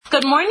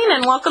Good morning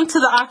and welcome to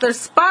the Author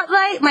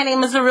Spotlight. My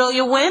name is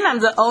Arilia Winn. I'm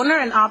the owner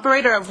and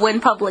operator of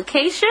Winn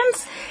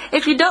Publications.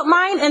 If you don't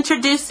mind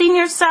introducing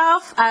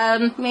yourself,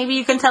 maybe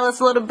you can tell us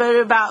a little bit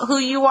about who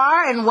you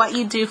are and what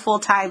you do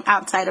full-time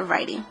outside of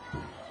writing.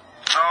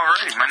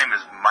 Alrighty, my name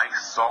is Mike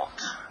Salt.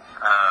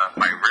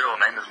 My real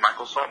name is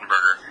Michael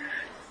Saltenberger.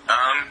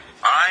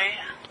 I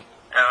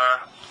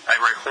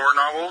write horror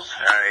novels.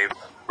 I've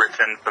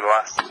written for the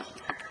last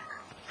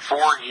 4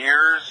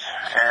 years,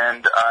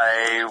 and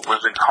I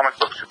was in comic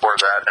books before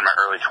that in my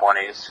early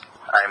 20s.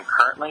 I'm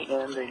currently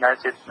in the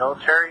United States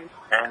military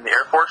and the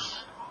Air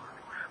Force,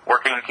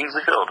 working in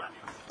Kingsley Field.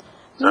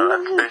 So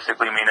that's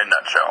basically me in a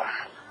nutshell.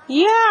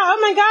 Yeah, oh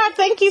my God,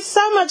 thank you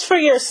so much for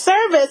your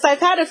service.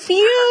 I've had a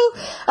few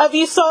of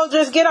you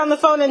soldiers get on the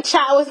phone and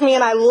chat with me,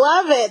 and I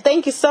love it.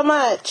 Thank you so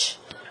much.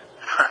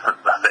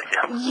 Thank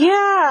you.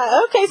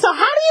 Yeah, okay, so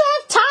how do you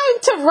have time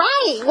to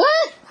write?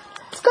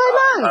 What's going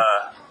on?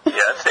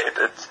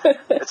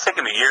 It's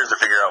taken me years to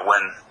figure out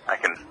when I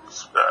can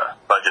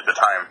budget the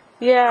time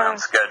around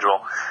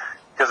schedule.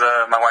 Because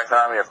my wife and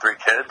I, we have 3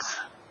 kids.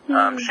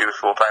 She was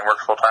full-time,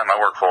 works full-time, I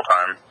work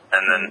full-time.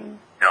 And then,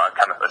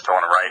 I still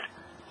want to write.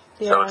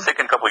 Yeah. So it's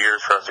taken a couple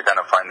years for us to kind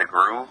of find the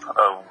groove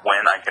of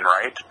when I can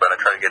write. But I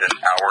try to get an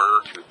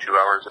hour to 2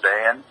 hours a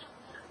day in.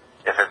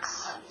 If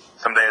it's,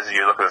 some days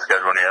you look at the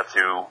schedule and you have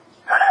to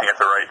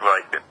write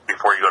like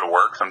before you go to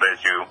work. Some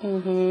days you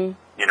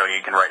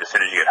can write as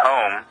soon as you get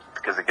home,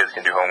 because the kids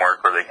can do homework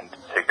or they can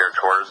take care of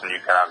chores, and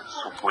you kind of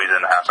squeeze in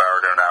a half hour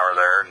to an hour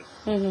there. And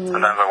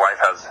sometimes my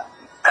wife has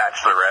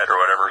Bachelorette or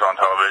whatever's on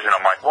television.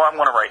 I'm like, well, I'm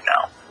going to write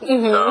now.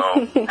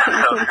 So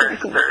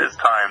there is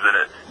times,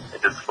 and it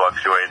just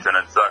fluctuates, and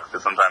it sucks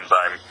because sometimes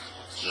I'm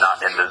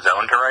not in the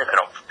zone to write. I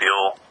don't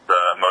feel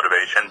the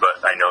motivation, but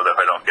I know that if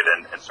I don't get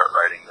in and start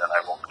writing, then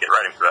I won't get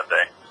writing for that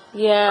day.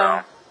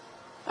 Yeah. So.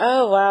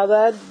 Oh, wow,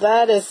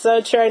 that is so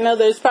true. I know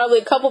there's probably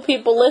a couple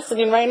people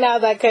listening right now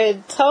that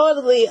could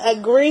totally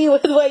agree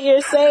with what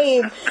you're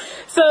saying.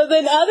 So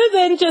then, other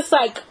than just,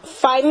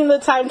 finding the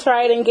time to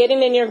write and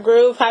getting in your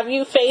groove, have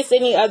you faced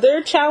any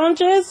other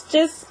challenges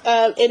just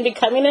in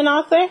becoming an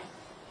author?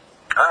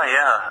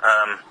 Yeah.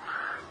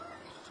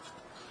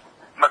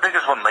 My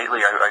biggest one lately,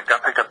 I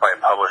got picked up by a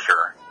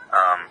publisher.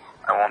 I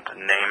won't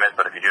name it,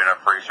 but if you do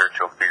enough research,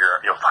 you'll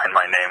find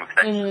my name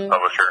connected to the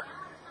publisher.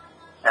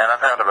 And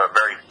I've had a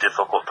very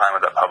difficult time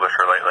with that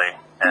publisher lately,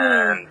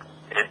 and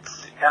it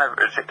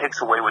takes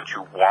away what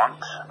you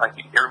want. Like,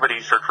 everybody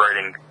who starts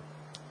writing,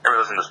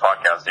 everybody listens to this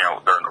podcast, they're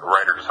a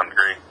writer to some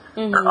degree,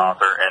 they're an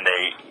author, and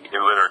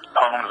whether it's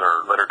poems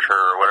or literature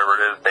or whatever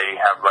it is, they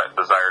have that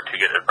desire to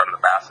get in front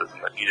of the masses, and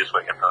the easiest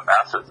way to get in front of the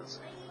masses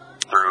is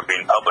through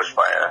being published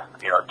by a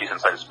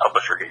decent-sized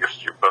publisher, get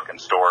your book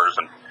in stores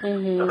and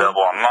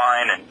available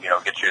online, and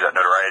get you that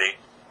notoriety.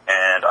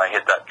 And I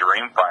hit that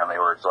dream finally,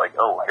 where it's like,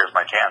 oh, here's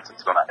my chance.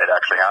 It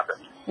actually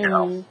happened,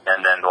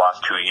 And then the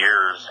last 2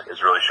 years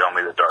has really shown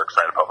me the dark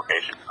side of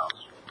publication. I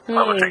was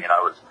publishing, and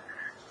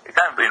it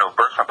kind of,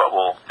 burst my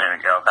bubble, and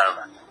kind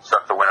of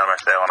sucked the wind out of my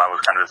sail, and I was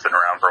kind of just sitting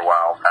around for a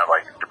while, kind of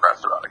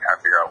depressed about it, kind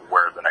of figure out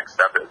where the next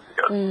step is,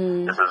 because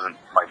this isn't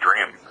my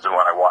dream. This is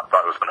what I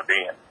thought it was going to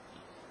be, and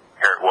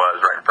here it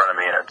was right in front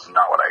of me, and it's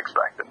not what I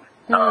expected.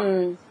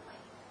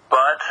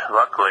 But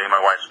luckily,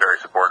 my wife's very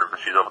supportive, and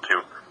she's able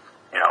to,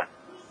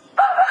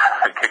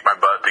 kick my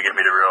butt to get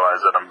me to realize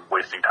that I'm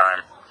wasting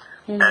time.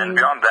 And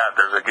beyond that,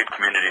 there's a good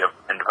community of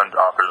independent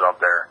authors out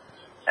there,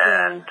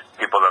 and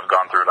people that have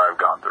gone through what I've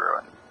gone through.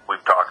 And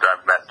we've talked,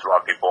 I've met a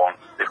lot of people, and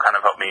they've kind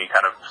of helped me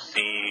kind of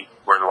see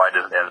where the light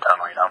is at the end of the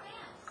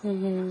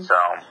tunnel, So,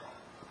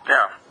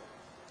 yeah.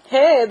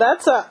 Hey,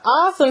 that's an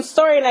awesome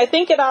story, and I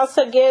think it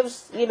also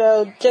gives,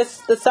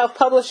 just the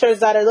self-publishers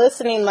that are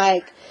listening,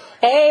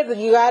 hey,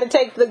 you got to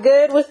take the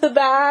good with the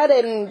bad,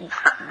 and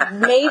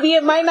maybe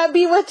it might not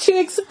be what you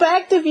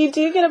expect if you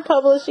do get a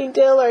publishing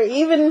deal, or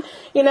even,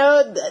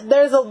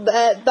 there's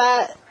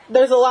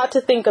a lot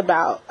to think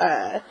about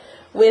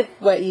with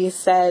what you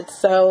said.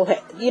 So,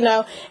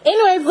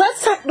 anyways,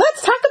 let's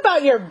talk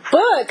about your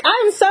book.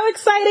 I'm so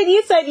excited.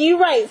 You said you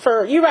write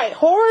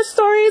horror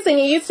stories, and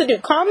you used to do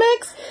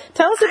comics.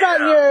 Tell us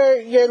about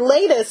your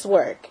latest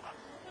work.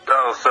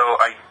 So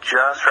I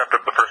just wrapped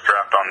up the first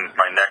draft on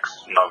my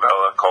next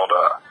novella called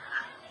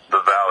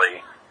The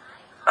Valley.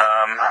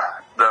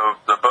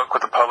 The book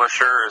with the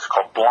publisher is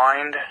called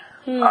Blind.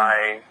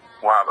 I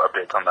will have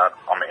updates on that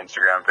on my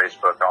Instagram,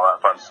 Facebook, and all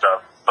that fun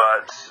stuff.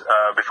 But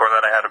before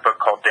that, I had a book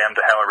called Damned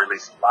to Hell I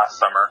released last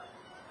summer.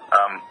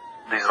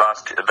 These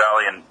last two, The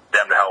Valley and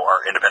Damned to Hell,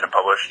 are independent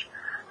published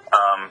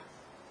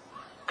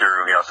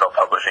through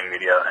self-publishing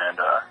media and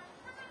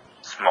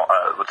small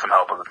with some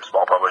help of a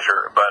small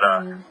publisher. But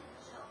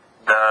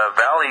The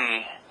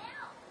Valley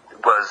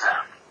was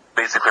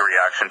basically a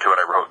reaction to what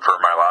I wrote for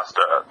my last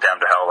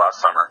Damned to Hell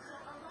last summer.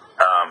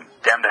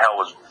 Damned to Hell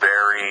was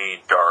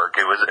very dark.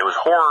 It was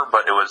horror,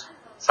 but it was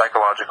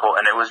psychological,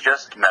 and it was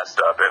just messed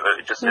up.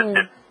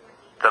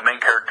 The main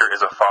character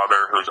is a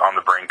father who's on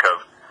the brink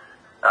of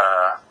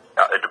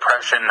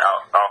depression,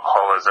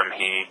 alcoholism.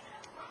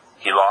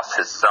 He lost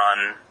his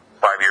son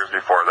 5 years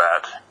before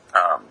that,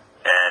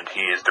 and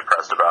he is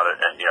depressed about it,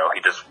 and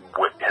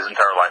his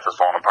entire life has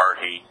fallen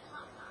apart. He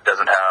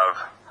doesn't have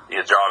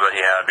the job that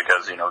he had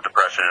because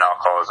depression and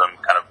alcoholism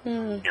kind of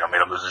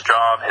made him lose his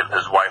job.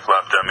 His wife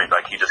left him.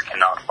 He just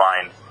cannot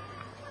find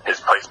his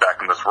place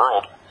back in this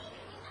world.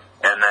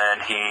 And then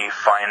he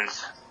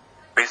finds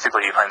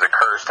a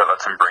curse that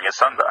lets him bring his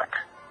son back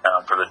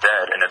for the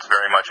dead, and it's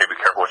very much a be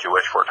careful what you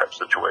wish for type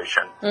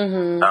situation.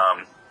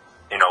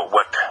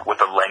 What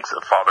the lengths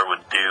a father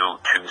would do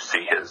to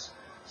see his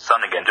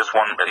son again, just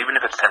one, even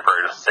if it's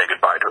temporary, just say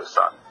goodbye to his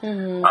son,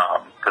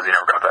 because he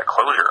never got that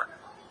closure.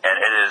 And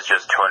it is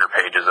just 200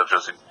 pages of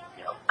just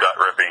gut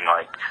ripping,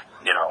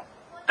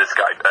 this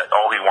guy,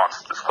 all he wants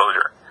is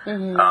disclosure.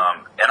 And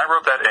I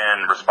wrote that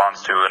in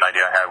response to an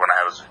idea I had when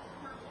I was,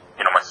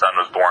 my son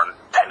was born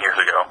 10 years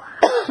ago.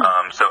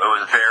 So it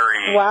was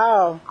very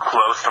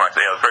close to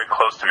it was very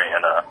close to me.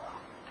 And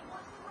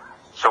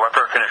so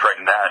after I finished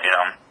writing that,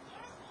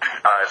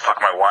 I was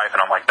talking to my wife,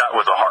 and I'm like, that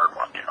was a hard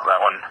one.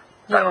 That one,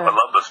 I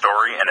love the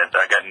story, and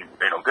I got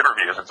good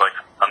reviews. It's like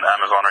on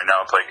Amazon right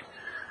now, it's like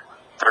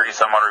 30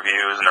 some odd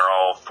reviews, and they're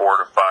all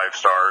 4 to 5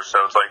 stars.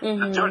 So it's like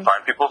it's doing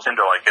fine. People seem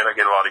to like it. I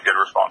get a lot of good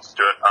responses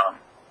to it.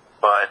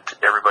 But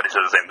everybody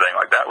says the same thing.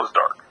 Like, that was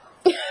dark.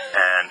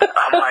 And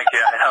I'm like,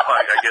 yeah,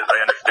 I guess I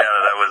understand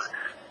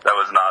that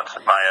was not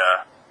my.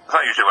 It's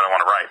not usually what I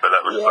want to write, but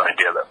that was just an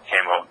idea that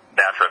came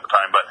natural at the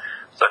time. But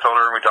so I told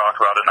her, and we talked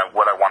about it, and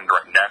what I wanted to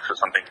write next was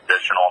something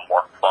traditional and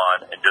more fun,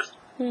 and just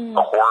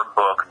a horror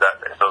book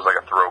that feels like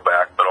a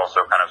throwback, but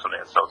also kind of something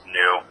that feels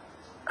new.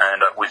 And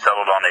we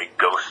settled on a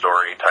ghost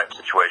story type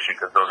situation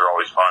because those are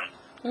always fun,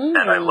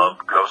 and I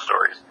love ghost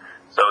stories.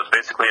 So it's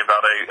basically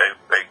about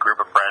a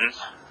group of friends,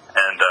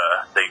 and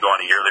they go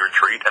on a yearly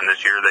retreat, and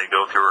this year they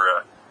go through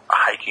a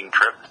hiking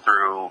trip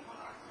through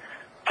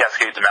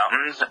Cascades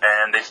Mountains,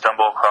 and they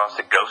stumble across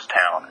a ghost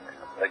town,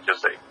 like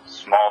just a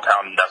small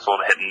town nestled,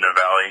 hidden in a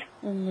valley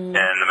in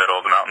the middle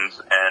of the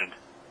mountains, and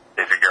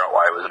they figure out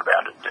why it was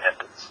abandoned. And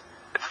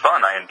it's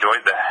fun. I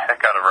enjoyed the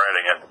heck out of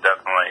writing it. It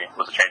definitely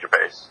was a change of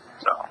pace.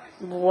 So.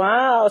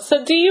 Wow.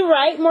 So do you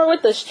write more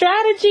with the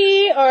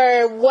strategy,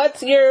 or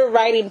what's your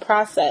writing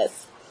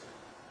process?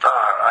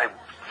 I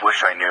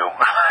wish I knew.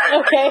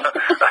 Okay.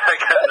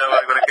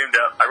 When it came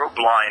down, I wrote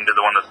Blind,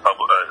 the one that's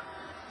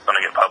going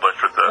to get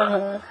published with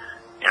the,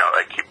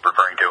 I keep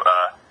referring to.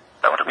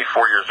 That one took me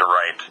 4 years to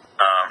write.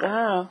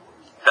 Wow.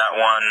 That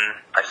one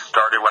I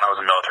started when I was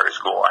in military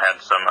school. I had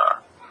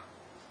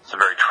some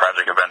very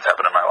tragic events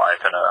happen in my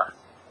life, and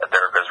a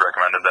therapist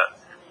recommended that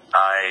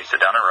I sit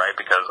down and write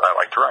because I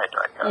like to write.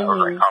 I was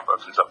writing comic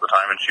books and stuff at the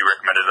time, and she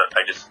recommended that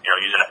I just,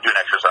 do an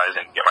exercise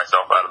and get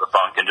myself out of the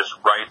funk and just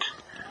write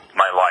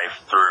my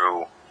life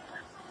through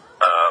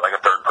like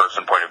a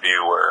third-person point of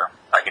view where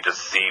I could just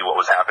see what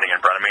was happening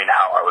in front of me and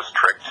how I was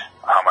tricked,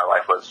 how my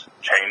life was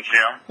changed,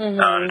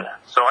 And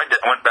so I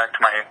went back to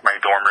my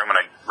dorm room and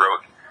I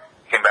wrote,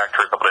 came back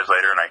to her a couple days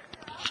later and I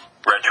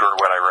read to her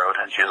what I wrote,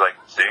 and she was like,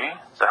 see?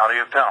 So how do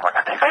you feel? I'm like,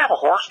 I think I have a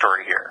horror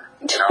story here.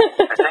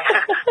 I think,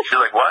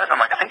 she's like, what? I'm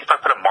like, I think if I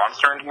put a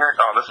monster in here,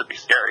 this would be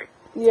scary.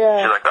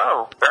 Yeah. She's like,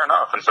 oh, fair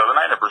enough. And so then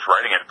I ended up just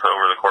writing it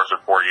over the course of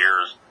 4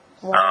 years.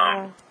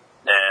 Wow.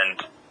 And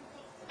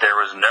there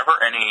was never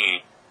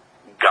any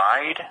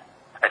guide.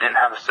 I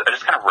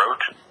just kind of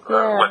wrote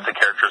what the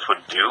characters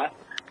would do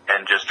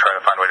and just try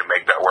to find a way to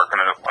make that work.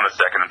 And then on the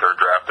second and third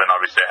draft, then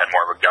obviously I had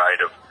more of a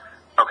guide of,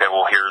 okay,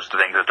 well, here's the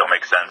things that don't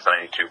make sense and I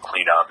need to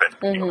clean up and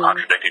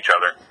contradict each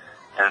other.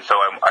 And so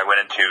I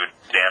went into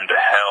Damned to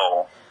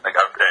Hell,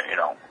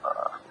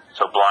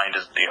 so Blind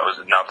is, is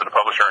announced to the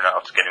publisher, and now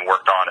it's getting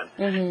worked on.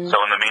 And so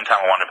in the meantime,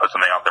 I wanted to put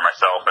something out there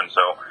myself, and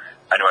so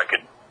I knew I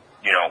could,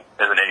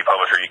 as an indie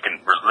publisher, you can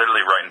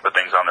literally write and put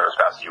things on there as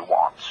fast as you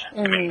want.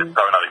 I mean, it's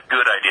probably not a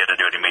good idea to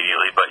do it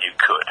immediately, but you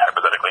could,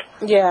 hypothetically.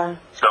 Yeah.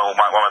 So one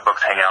of my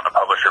books hanging out in a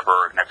publisher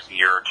for the next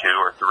year or 2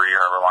 or 3,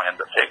 however long it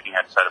ends up taking,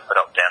 I decided to put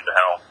out Damned to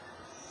Hell.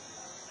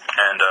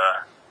 And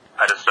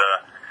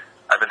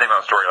I've been thinking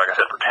about the story, like I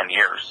said, for 10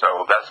 years.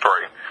 So that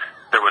story,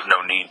 there was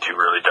no need to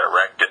really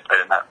direct it.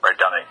 I didn't write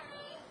down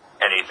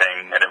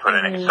anything. I didn't put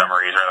any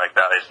summaries or anything like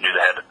that. I just knew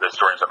the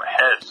story inside my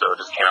head, so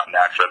it just came out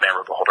naturally. I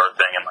wrote the whole darn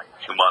thing in like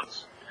 2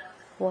 months.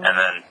 Wow. And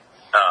then,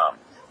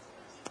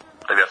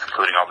 I guess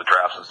including all the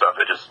drafts and stuff,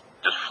 it just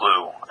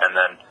flew. And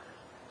then,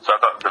 so I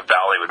thought The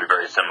Valley would be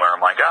very similar.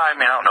 I'm like, I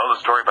don't know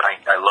the story, but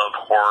I love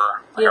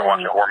horror. Like, I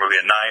watch a horror movie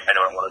at night. I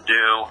know what I want to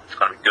do. It's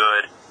going to be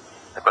good.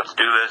 Like, let's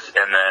do this.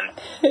 And then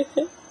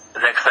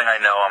the next thing I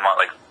know, I'm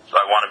like,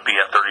 I want to be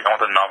at 30. I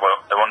want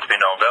it to be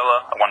a novella.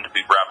 I want it to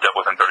be wrapped up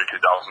within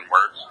 32,000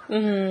 words.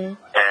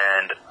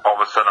 And all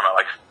of a sudden, I'm at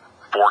like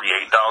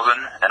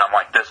 48,000, and I'm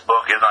like, this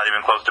book is not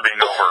even close to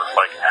being over.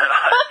 Like,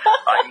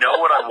 I know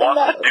what I want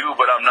to do,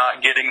 but I'm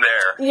not getting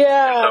there.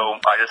 Yeah. And so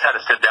I just had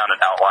to sit down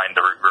and outline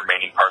the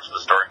remaining parts of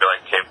the story and be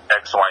like, okay,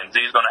 X, Y, and Z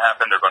is going to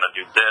happen. They're going to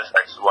do this.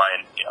 X, Y,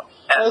 and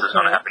S is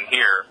going to happen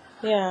here.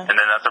 Yeah. And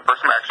then that's the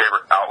first time I actually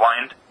ever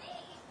outlined.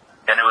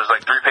 And it was like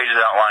 3 pages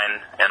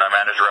outline, and I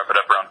managed to wrap it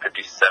up around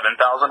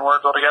 57,000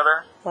 words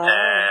altogether. Wow.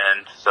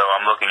 And so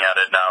I'm looking at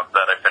it now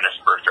that I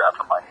finished the first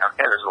draft. I'm like,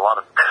 okay, there's a lot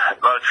of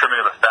trimming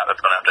of the fat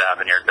that's going to have to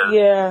happen here, because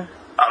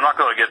I'm not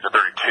going to get to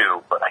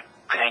 32, but I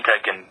think I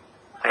can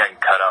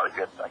cut out a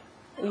good,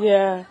 15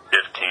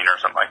 or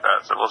something like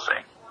that, so we'll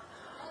see.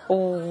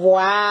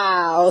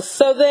 Wow.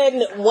 So then,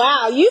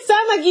 you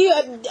sound like you,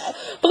 believe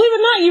it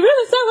or not, you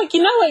really sound like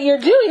you know what you're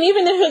doing,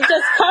 even if it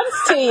just comes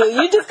to you.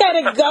 You just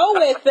kind of go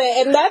with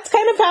it. And that's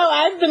kind of how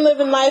I've been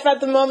living life at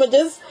the moment.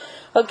 Just,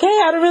 okay,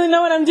 I don't really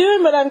know what I'm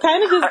doing, but I'm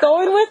kind of just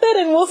going with it,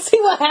 and we'll see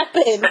what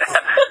happens. It's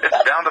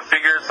bound to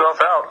figure itself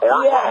out,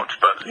 or it won't,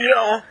 but, you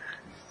know.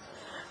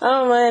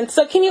 Oh, man.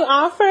 So can you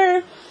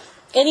offer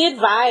any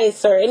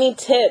advice or any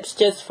tips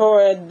just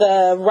for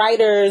the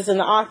writers and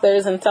the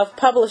authors and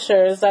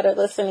self-publishers that are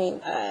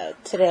listening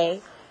today?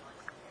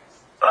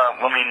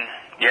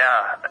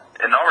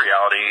 In all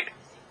reality,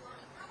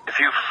 if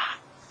you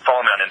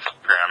follow me on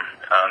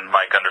Instagram,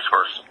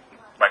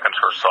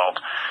 Mike_Salt,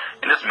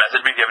 and just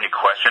message me if you have any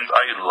questions.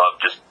 I love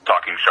just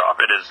talking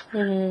shop. It is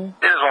one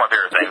of my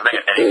favorite things. I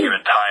think at any given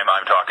time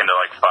I'm talking to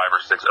like 5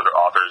 or 6 other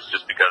authors,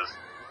 just because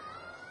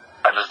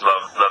I just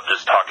love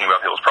just talking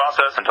about people's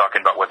process and talking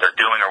about what they're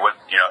doing, or what,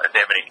 if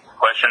they have any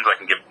questions, I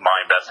can give my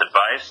best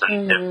advice.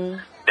 And if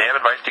they have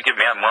advice to give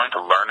me, I'm willing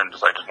to learn, and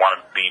I just want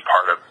to be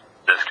part of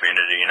this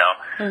community,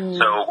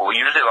 So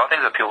usually a lot of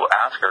things that people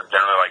ask are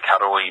generally like, how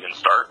do we even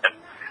start? And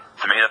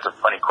to me, that's a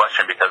funny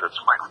question, because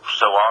it's like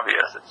so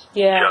obvious. It's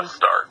just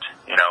start,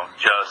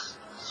 just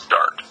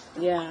start.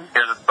 Yeah.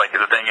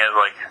 The thing is,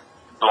 like,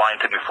 Blind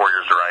took me 4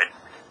 years to write,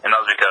 and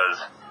that was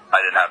because I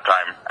didn't have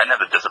time. I didn't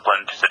have the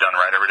discipline to sit down and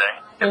write every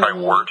day. If I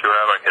were to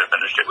have, I could have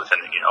finished it within,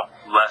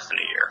 less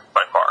than a year,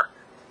 by far.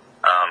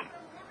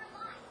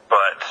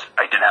 But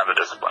I didn't have the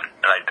discipline.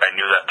 And I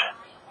knew that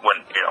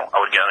when, I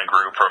would get in a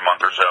group for a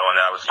month or so,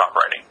 and then I would stop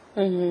writing.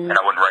 And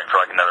I wouldn't write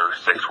for like another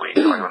 6 weeks.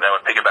 Then I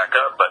would pick it back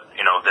up, but,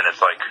 then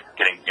it's like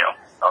getting,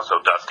 also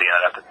dusty, and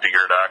I'd have to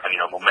figure it out, and,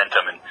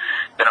 momentum, and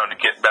then I would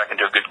get back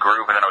into a good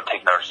groove, and then I would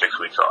take another 6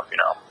 weeks off,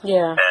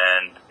 Yeah.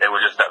 And it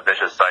was just that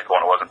vicious cycle,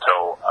 and it wasn't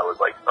until I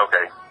was like,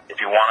 okay, if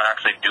you want to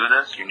actually do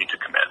this, you need to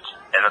commit.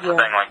 And that's the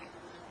thing, like,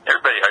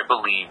 I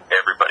believe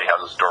everybody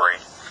has a story.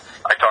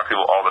 I talk to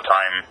people all the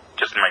time,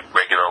 just in my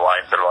regular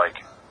life, that are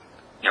like,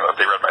 if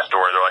they read my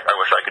story, they're like, I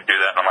wish I could do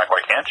that, and I'm like,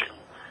 why can't you?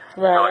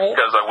 Right.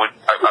 Because I'm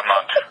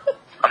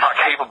not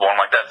capable. I'm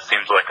like, that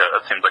seems like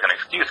an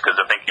excuse, because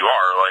I think you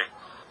are. Like,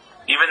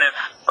 even if,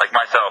 like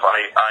myself,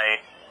 I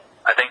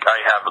think I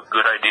have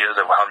good ideas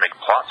of how to make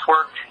plots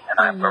work, and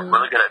I'm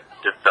really good at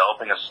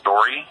developing a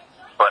story,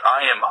 but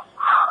I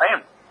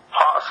am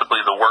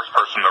possibly the worst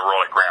person in the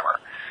world at grammar.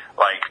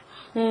 Like,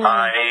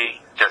 I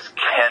just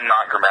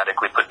cannot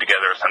grammatically put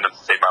together a sentence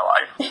to save my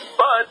life,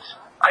 but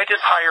I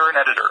just hire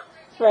an editor.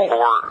 Right.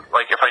 Or,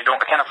 like, if I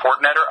can't afford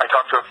an editor, I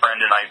talk to a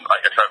friend, and I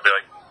try to be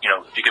like,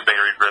 if you could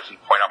better read this and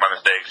point out my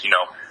mistakes,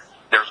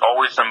 there's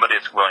always somebody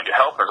that's willing to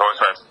help. There's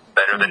always somebody that's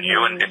better than you.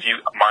 And if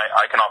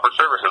I can offer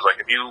services.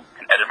 Like, if you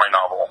can edit my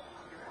novel,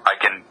 I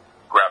can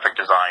graphic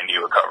design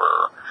you a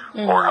cover,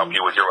 or help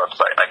you with your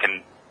website. I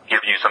can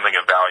give you something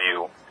of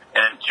value.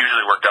 And it's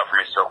usually worked out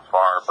for me so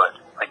far. But,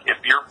 like,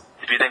 if you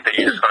think that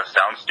you're just going to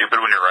sound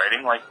stupid when you're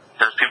writing, like,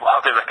 there's people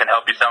out there that can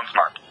help you sound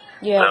smart.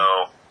 Yeah.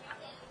 So,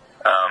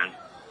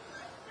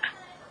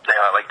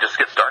 just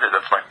get started.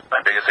 That's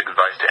my biggest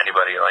advice to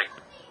anybody. Like,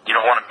 you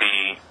don't want to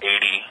be 80,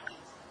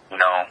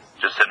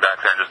 just sitting back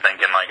there and just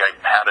thinking, like, I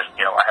have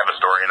a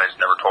story and I just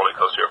never told it,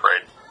 because too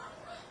afraid.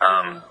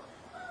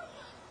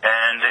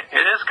 And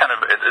it is kind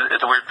of,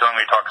 it's a weird feeling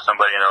when you talk to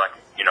somebody and they're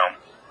like,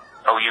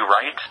 oh, you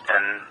write?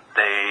 And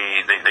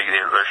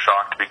they're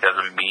shocked because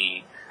of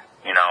me.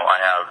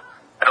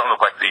 I don't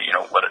look like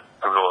what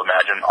people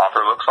imagine an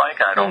author looks like,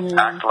 and I don't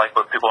act like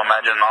what people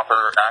imagine an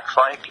author acts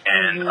like,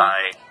 and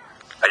I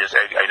just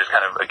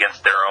kind of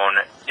against their own,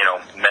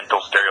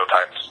 mental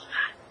stereotypes.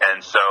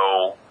 And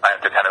so I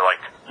have to kind of like,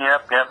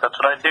 yep, that's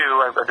what I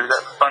do. I do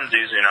that for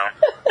funsies,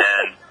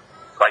 and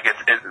like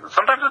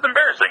sometimes it's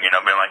embarrassing,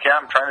 being like, yeah,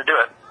 I'm trying to do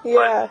it.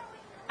 Yeah. But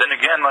then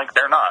again, like,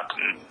 they're not.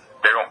 And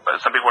they don't.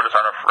 Some people just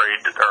aren't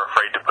afraid to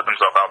put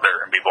themselves out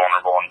there and be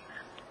vulnerable. And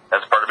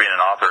that's part of being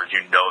an author. Is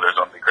there's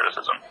going to be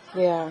criticism.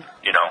 Yeah.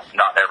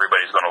 Not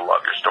everybody's going to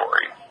love your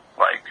story.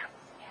 Like,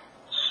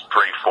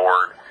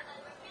 straightforward.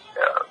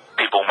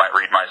 People might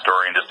read my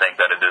story and just think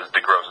that it is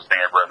the grossest thing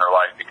ever in their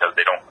life because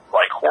they don't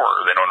like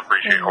horror. They don't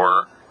appreciate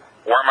horror.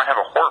 Or I might have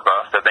a horror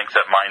buff that thinks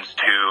that mine's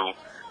too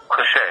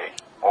cliche.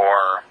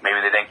 Or maybe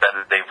they think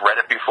that they've read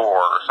it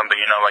before or something.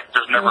 Like,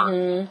 there's never,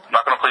 I'm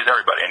not going to please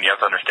everybody. And you have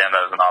to understand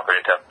that as an author,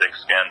 you have to have thick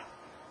skin.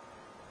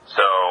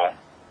 So,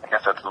 I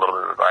guess that's a little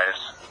bit of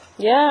advice.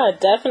 Yeah,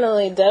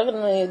 definitely.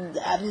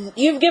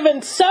 You've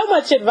given so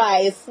much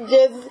advice.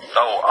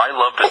 Oh, I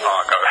love to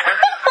talk.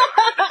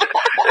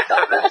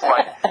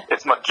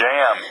 It's my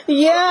jam.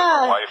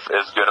 Yeah. My wife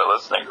is good at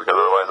listening, because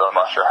otherwise I'm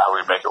not sure how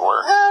we'd make it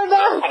work. Oh,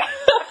 no.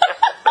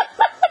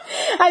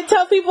 I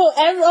tell people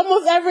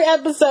almost every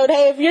episode,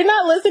 hey, if you're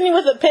not listening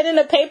with a pen and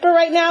a paper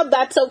right now,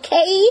 that's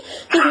okay.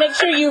 Just make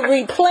sure you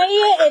replay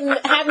it and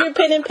have your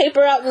pen and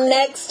paper out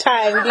next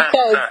time,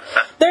 because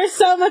there's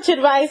so much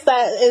advice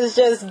that is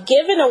just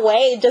given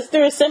away just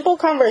through a simple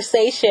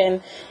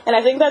conversation. And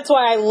I think that's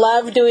why I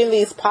love doing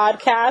these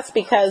podcasts,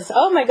 because,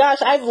 oh my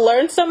gosh, I've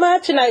learned so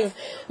much and I've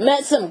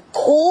met some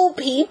cool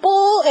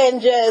people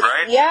and just,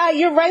 yeah,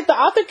 you're right. The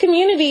author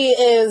community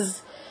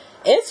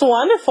it's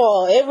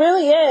wonderful. It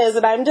really is.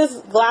 And I'm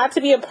just glad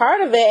to be a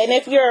part of it. And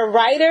if you're a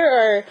writer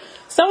or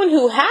someone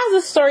who has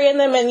a story in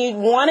them and you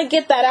want to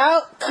get that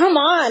out, come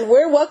on.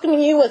 We're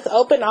welcoming you with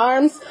open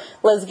arms.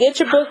 Let's get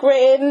your book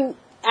written.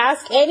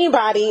 Ask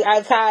anybody.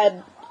 I've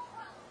had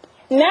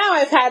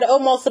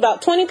almost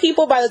about 20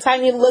 people by the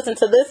time you listen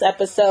to this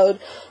episode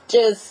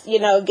just,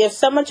 give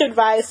so much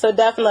advice. So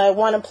definitely I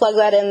want to plug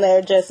that in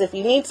there. Just if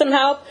you need some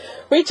help,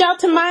 reach out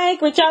to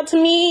Mike, reach out to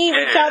me,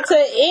 reach out to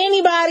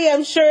anybody.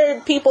 I'm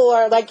sure people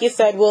are, like you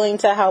said, willing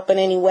to help in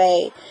any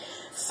way.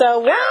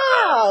 So,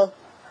 wow.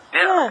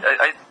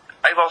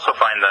 I've also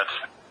find that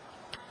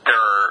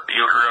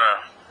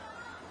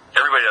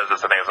everybody does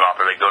this, I think, as an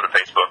author. They go to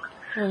Facebook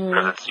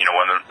because it's,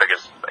 one of the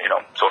biggest,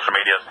 social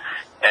medias.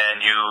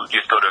 And you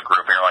just go to a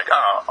group and you're like,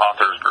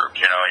 authors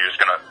groups, you're just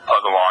going to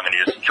plug along and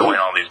you just join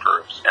all these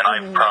groups. And I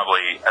think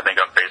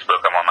on Facebook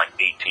I'm on like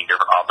 18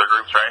 different author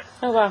groups, right?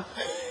 Oh, wow.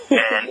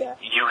 And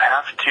you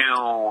have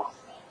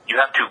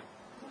to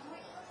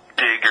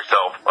dig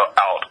yourself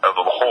out of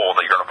a hole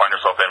that you're going to find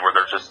yourself in where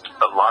there's just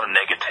a lot of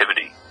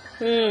negativity.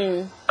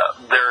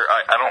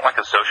 I don't like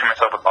associating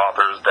myself with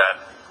authors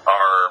that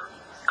are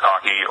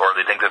cocky or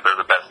they think that they're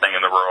the best thing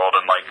in the world,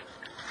 and like,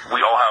 we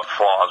all have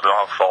flaws, we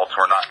all have faults.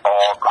 We're not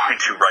all going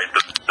to write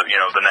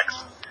the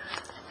next,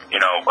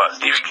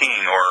 Stephen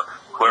King or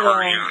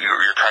whoever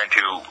you're trying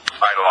to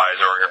idolize,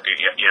 or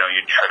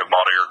you try to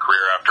model your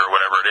career after, or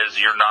whatever it is.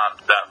 You're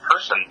not that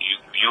person.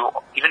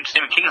 Even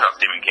Stephen King's not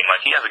Stephen King.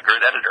 Like, he has a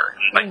good editor.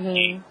 And like,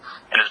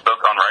 in his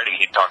book on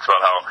writing, he talks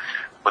about how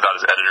without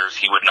his editors,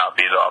 he would not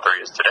be the author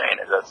he is today.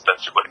 And that's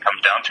what it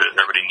comes down to. Is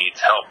everybody needs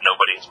help.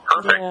 Nobody is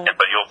perfect.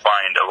 But you'll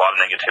find a lot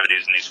of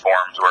negativities in these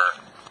forums where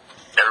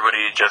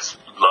everybody just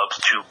loves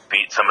to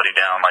beat somebody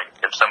down. Like,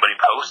 if somebody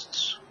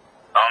posts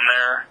on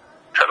there,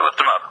 try to lift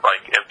them up.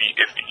 Like, if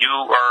you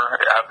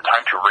have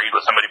time to read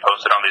what somebody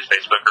posted on these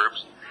Facebook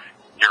groups,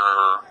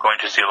 you're going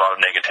to see a lot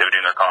of negativity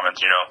in their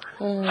comments,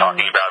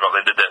 talking about,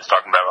 they did this,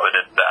 talking about, they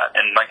did that.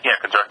 And, like,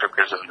 constructive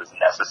criticism is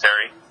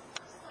necessary,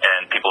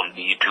 and people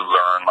need to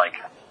learn, like,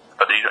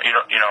 but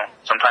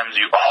sometimes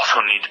you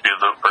also need to be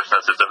the person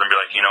that sits up and be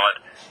like, you know what,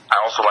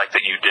 I also like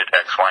that you did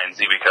X, Y, and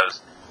Z,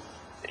 because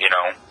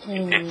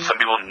some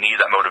people need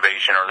that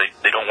motivation, or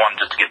they don't want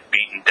just to get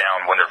beaten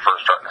down when they're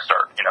first starting to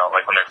start,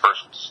 like when they're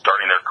first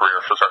starting their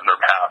career, first starting their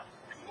path.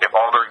 If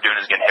all they're doing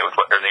is getting hit with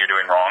everything you're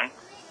doing wrong,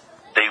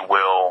 they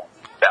will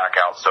back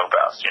out so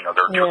fast. They're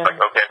like,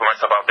 okay, I put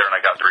myself out there and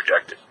I got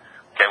rejected.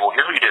 Okay, well,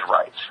 here's what you did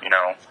right.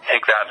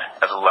 Take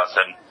that as a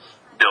lesson,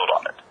 build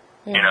on it.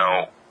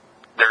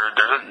 There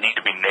doesn't need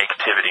to be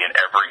negativity in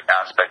every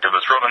aspect of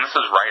this world, and this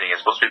is writing.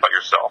 It's supposed to be about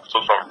yourself. It's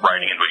supposed to be about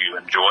writing and what you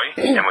enjoy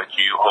and what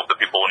you hope that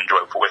people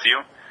enjoy with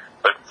you.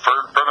 But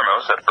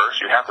furthermost, at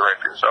first, you have to write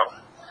for yourself.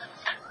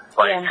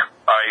 Like,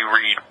 I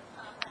read,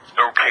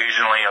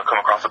 occasionally I'll come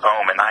across a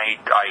poem, and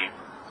I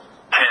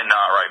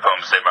cannot write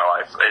poems to save my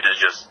life. It is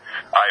just,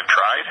 I've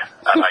tried.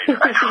 I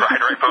try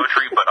to write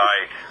poetry, but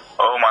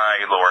oh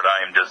my Lord,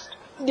 I am just...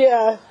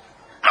 Yeah.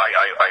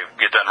 I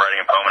get done writing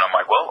a poem and I'm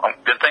like, well,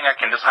 good thing I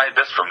can just hide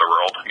this from the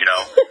world,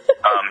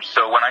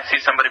 So when I see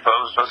somebody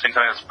posting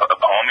something that's a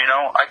poem,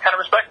 I kind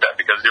of respect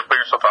that, because you're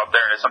putting yourself out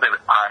there and it's something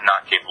that I'm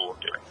not capable of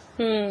doing.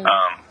 And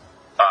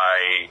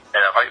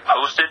if I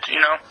post it,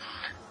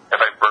 if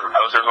I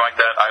post something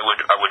like that, I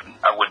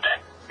would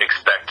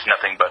expect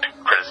nothing but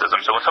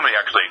criticism. So when somebody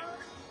actually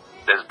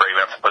is brave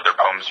enough to put their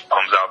poems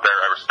out there,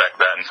 I respect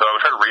that. And so I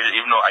would try to read it,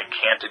 even though I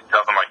can't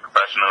tell them like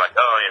professionally, like,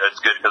 oh yeah,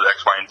 it's good because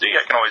X, Y, and Z.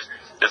 I can always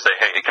just say,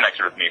 hey, it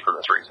connected with me for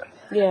this reason.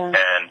 Yeah.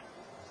 And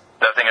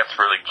I think that's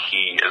really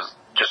key, is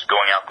just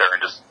going out there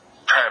and just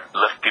trying to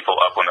lift people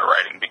up when they're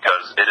writing,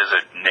 because it is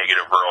a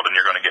negative world, and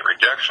you're going to get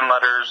rejection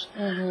letters.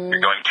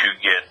 You're going to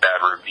get bad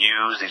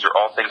reviews. These are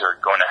all things that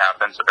are going to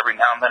happen. So every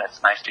now and then,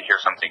 it's nice to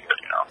hear something good,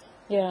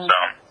 Yeah. So.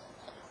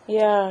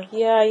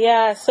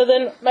 Yeah. So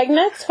then, my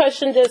next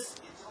question,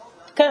 just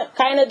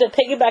kind of to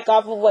piggyback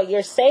off of what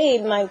you're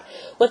saying, like,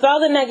 with all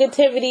the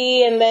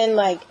negativity, and then,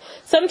 like,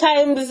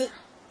 sometimes,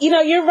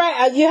 you're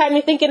right, you had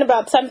me thinking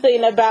about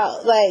something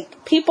about,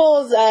 like,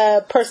 people's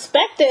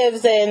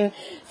perspectives and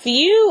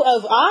view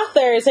of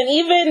authors, and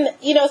even,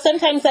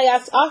 sometimes I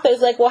ask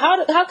authors, like, well,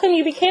 how come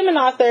you became an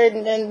author?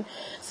 And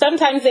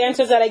sometimes the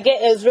answers that I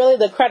get is really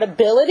the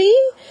credibility.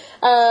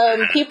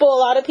 A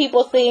lot of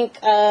people think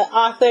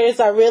authors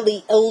are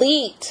really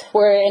elite.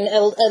 We're an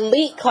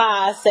elite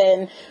class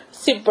and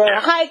super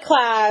high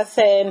class,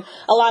 and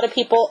a lot of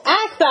people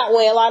act that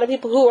way. A lot of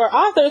people who are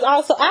authors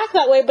also act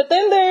that way, but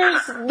then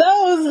there's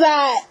those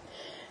that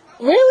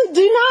really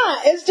do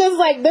not. It's just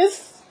like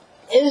this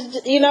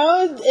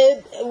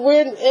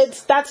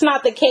that's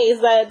not the case,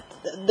 that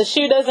the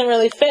shoe doesn't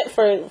really fit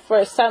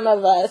for some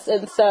of us,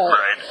 and so,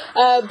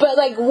 right. But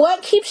like,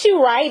 what keeps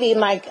you writing?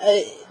 Like,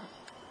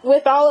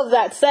 with all of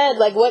that said,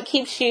 like, what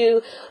keeps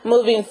you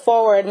moving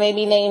forward?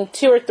 Maybe name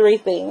 2 or 3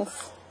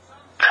 things.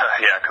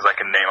 Yeah, because I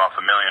can name off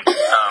a million.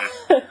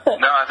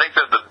 No, I think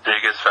that the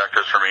biggest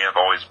factors for me have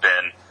always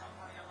been,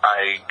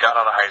 I got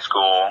out of high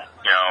school,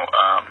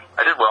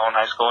 I did well in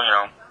high school,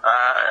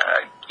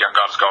 I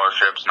got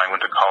scholarships and I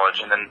went to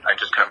college, and then I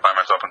just couldn't find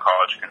myself in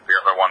college. I couldn't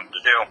figure out what I wanted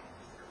to do.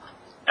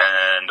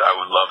 And I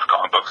would love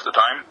comic books at the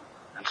time.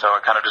 And so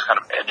I kind of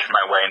edged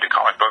my way into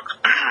comic books,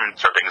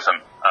 started taking some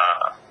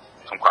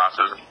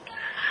classes and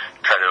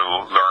try to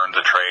learn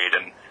the trade,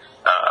 and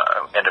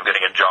end up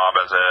getting a job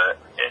as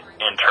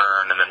an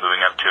intern, and then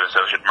moving up to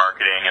associate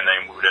marketing, and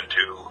then moved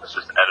into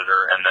assistant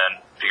editor, and then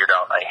figured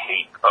out I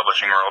hate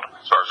publishing world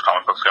as far as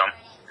comic books go.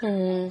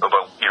 Mm-hmm. But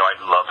I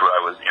loved what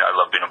I was, I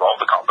loved being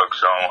involved with comic books,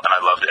 and I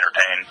loved to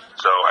entertain,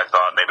 so I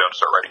thought maybe I'd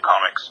start writing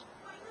comics.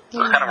 So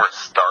that's kind of where it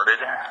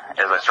started,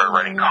 as I started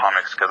writing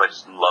comics, because I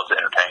just loved to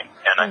entertain,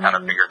 and I kind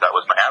of figured that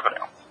was my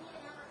avenue,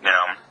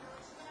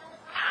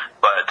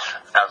 But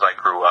as I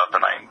grew up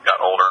and I got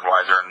older and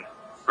wiser and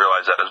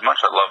realized that as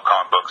much as I love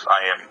comic books,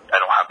 I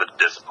don't have the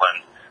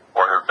discipline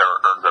or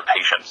the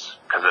patience,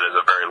 because it is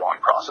a very long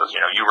process.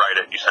 You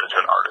write it, you send it to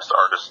an artist. The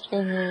artist,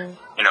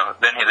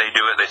 then they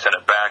do it, they send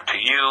it back to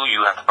you.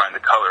 You have to find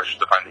the colors, you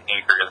have to find the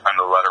inker, you have to find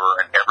the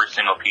letterer, and every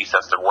single piece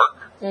has to work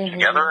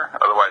together.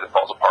 Otherwise, it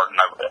falls apart. And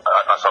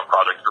I saw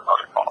project after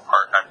project fall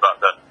apart, and I thought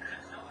that,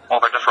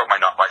 well, if I just wrote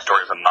my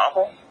story as a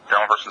novel, the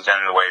only person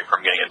standing in the way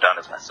from getting it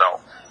done is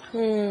myself.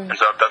 And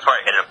so that's why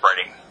I ended up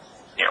writing,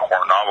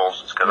 horror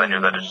novels, because I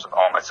knew that it's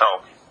all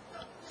myself.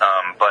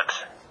 But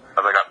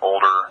as I got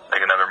older, I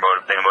think another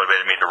thing that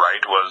motivated me to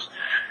write was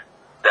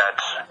that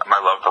my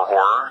love for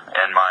horror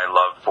and my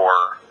love for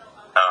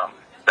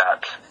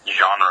that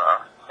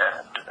genre,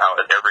 and how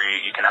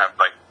you can have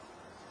like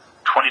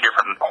 20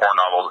 different horror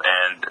novels,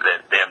 and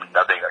they have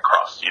nothing that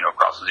crosses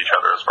each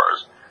other, as far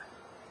as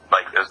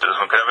like, this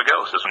one could have a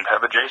ghost, this one could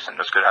have a Jason,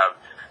 this could have,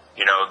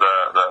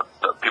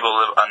 the people who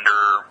live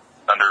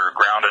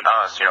underground and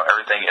us,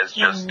 everything is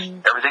just,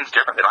 everything's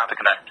different. They don't have to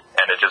connect,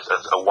 and it just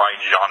is a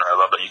wide genre. I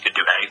love that you could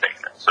do anything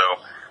in it. So,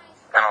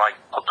 kind of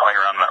like toying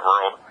around in that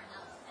world.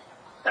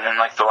 And then,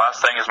 like, the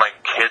last thing is my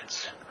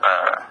kids.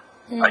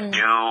 I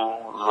do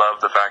love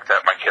the fact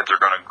that my kids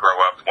are going to grow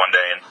up one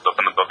day and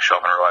open the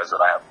bookshelf and realize that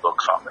I have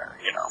books on there,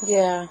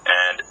 Yeah.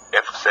 And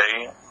if,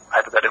 say,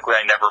 hypothetically,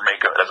 I never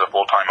make it as a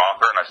full-time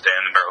author and I stay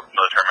in the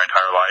military my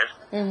entire life,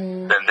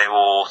 then they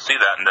will see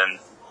that, and then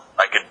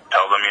I could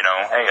tell them,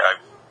 hey,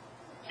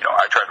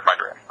 I tried my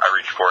dream. I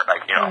reached for it, and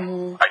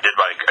I did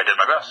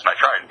my best, and I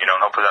tried, and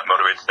hopefully that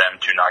motivates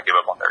them to not give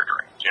up on their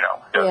dreams,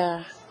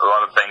 Yeah. A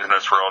lot of things in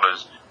this world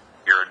is,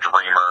 you're a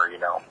dreamer,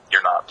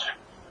 you're not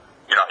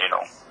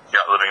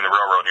living in the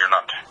real world, you're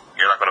not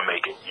going to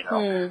make it,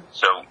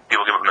 So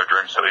people give up on their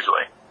dreams so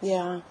easily.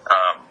 Yeah.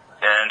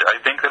 And I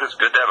think that it's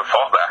good to have a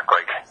fallback.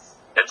 Like,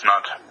 it's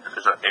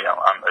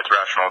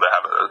rational to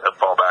have a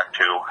fallback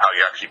to how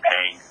you're actually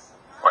paying,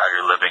 or how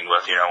you're living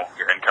with,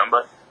 your income,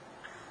 but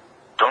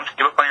don't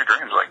give up on your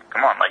dreams. Like,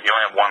 come on, like, you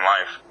only have one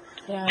life.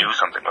 Yeah. Do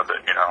something with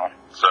it,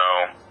 So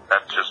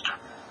that's just,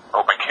 I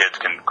hope my kids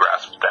can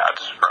grasp that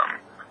from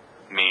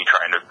me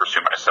trying to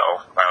pursue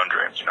myself, my own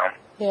dreams,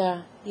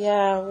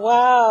 Yeah.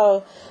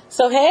 Wow.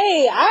 So,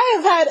 hey, I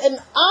have had an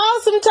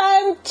awesome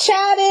time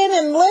chatting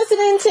and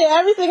listening to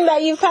everything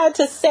that you've had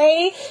to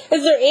say.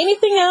 Is there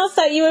anything else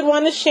that you would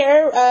want to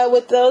share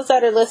with those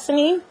that are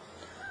listening?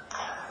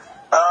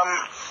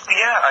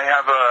 Yeah, I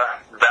have a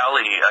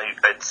Valley.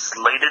 It's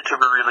slated to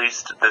be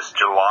released this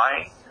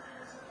July.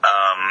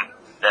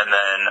 And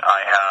then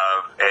I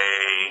have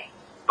a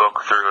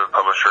book through a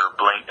publisher,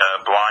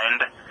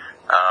 Blind.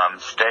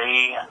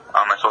 Stay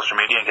on my social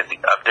media and get the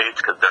updates,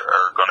 because there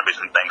are going to be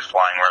some things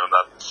flying around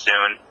that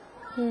soon.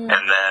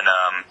 And then,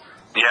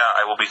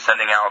 I will be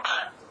sending out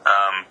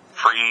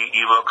free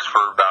ebooks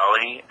for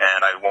Valley, and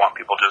I want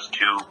people just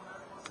to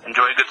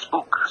enjoy a good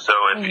spook. So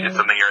if it's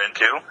something you're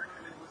into,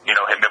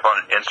 hit me up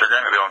on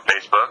Instagram, maybe on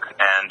Facebook,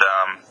 and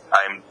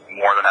I'm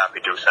more than happy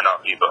to send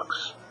out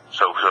ebooks.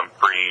 So some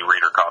free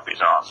reader copies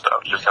and all that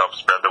stuff. Just help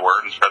spread the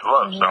word and spread the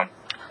love. So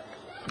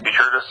be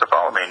sure to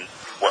follow me and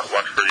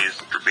watch for these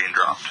being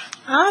dropped.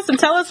 Awesome.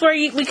 Tell us where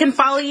we can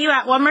follow you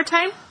at one more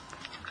time. It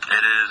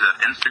is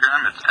at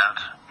Instagram. It's at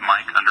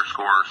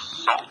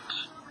Mike_Salt.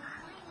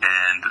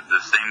 And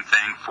the same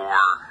thing for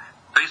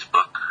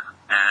Facebook.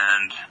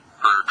 And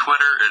for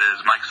Twitter, it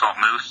is Mike Salt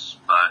Moose,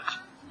 but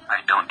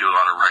I don't do a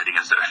lot of writing.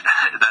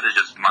 That is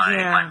just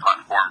my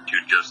platform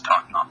to just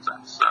talk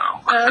nonsense. So.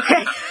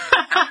 Okay.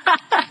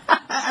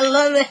 I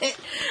love it.